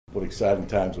What exciting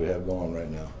times we have going right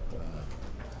now.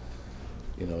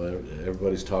 You know,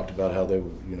 everybody's talked about how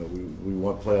we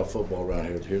want playoff football around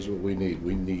here. Here's what we need.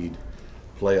 We need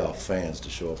playoff fans to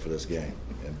show up for this game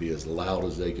and be as loud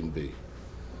as they can be.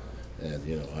 And,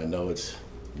 you know, I know it's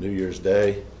New Year's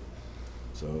Day,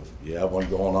 so if you have one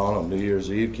going on New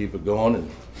Year's Eve, keep it going and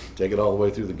take it all the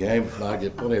way through the game. If not,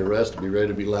 get plenty of rest to be ready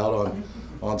to be loud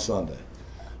on Sunday.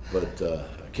 But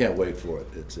I can't wait for it.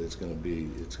 It's going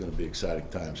to be exciting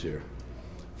times here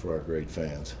for our great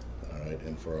fans, all right,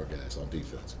 and for our guys on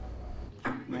defense.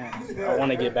 Man, I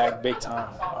want to get back big time,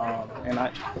 and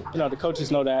the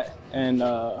coaches know that, and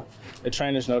the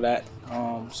trainers know that,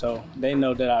 so they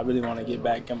know that I really want to get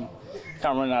back. I'm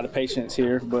kind of running out of patience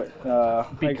here, but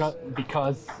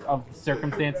because of the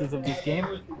circumstances of this game.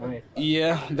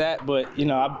 Yeah, that. But you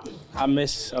know, I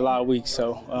miss a lot of weeks,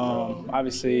 so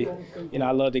obviously, you know,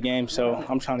 I love the game, so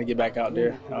I'm trying to get back out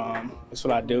there. It's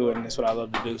what I do, and it's what I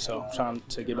love to do, so I'm trying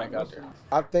to get back out there.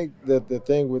 I think that the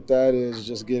thing with that is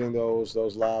just getting those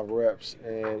live reps,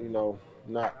 and you know,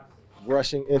 not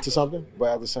rushing into something,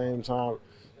 but at the same time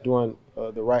doing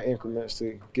the right increments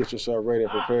to get yourself ready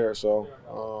and prepared. So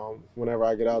whenever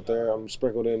I get out there, I'm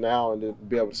sprinkled in now, and to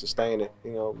be able to sustain it.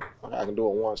 You know, I can do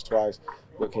it once, twice,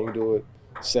 but can you do it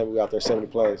 70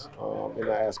 plays in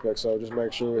that aspect? So just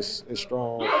make sure it's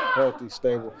strong, healthy,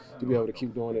 stable to be able to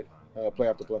keep doing it play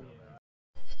after play.